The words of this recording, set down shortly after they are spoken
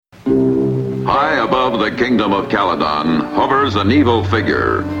High above the kingdom of Caledon hovers an evil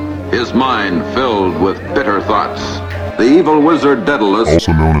figure, his mind filled with bitter thoughts. The evil wizard Daedalus,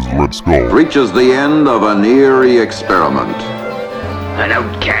 also known as Red Skull, reaches the end of an eerie experiment. An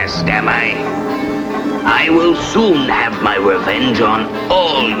outcast, am I? I will soon have my revenge on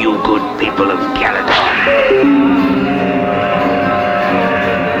all you good people of Caledon.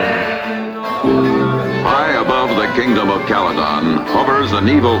 High above the kingdom of Caledon hovers an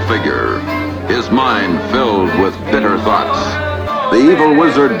evil figure, his mind filled with bitter thoughts. The evil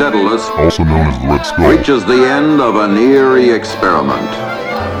wizard Daedalus, also known as Red Skull, reaches the end of an eerie experiment.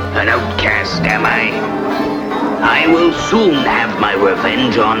 An outcast, am I? I will soon have my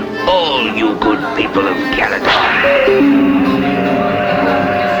revenge on all you good people of Caledon.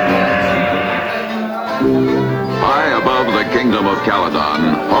 High above the kingdom of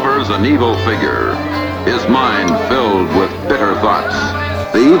Caledon hovers an evil figure, his mind filled with bitter thoughts.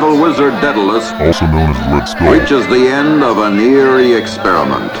 The evil wizard Daedalus, also known as Red Skull, reaches the end of an eerie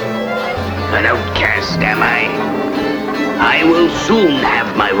experiment. An outcast, am I? I will soon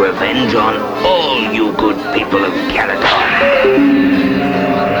have my revenge on all you good people of Caledon.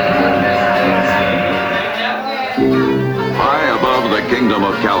 High above the kingdom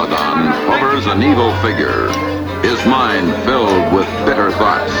of Caledon hovers an evil figure, his mind filled with bitter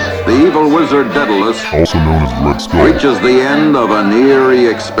thoughts. The evil wizard Daedalus, also known as Red Skull, reaches the end of an eerie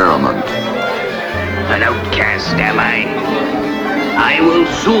experiment. An outcast, am I? I will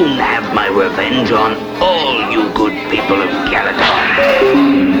soon have my revenge on all you good people of Caledon.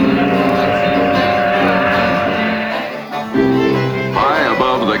 High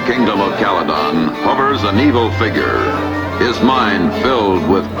above the kingdom of Caledon hovers an evil figure, his mind filled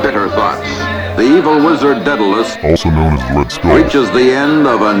with bitter thoughts. The evil wizard Daedalus, also known as Red Skull, reaches the end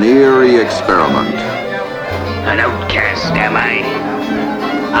of an eerie experiment. An outcast, am I?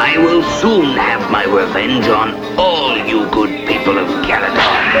 I will soon have my revenge on all you good people of Caledon.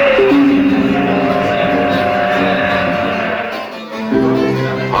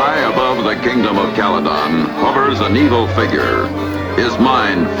 High above the kingdom of Caledon hovers an evil figure, his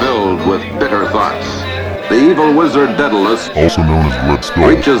mind filled with bitter thoughts. The evil wizard Daedalus, also known as Red Skull,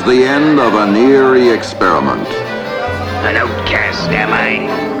 reaches the end of an eerie experiment. An outcast, am I?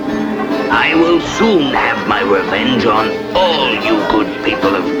 I will soon have my revenge on all you good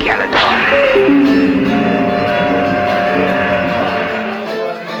people of Caledon.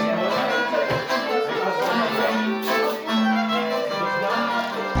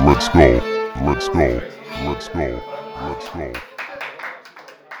 Red Skull, Red Skull, Red Skull, Red Skull.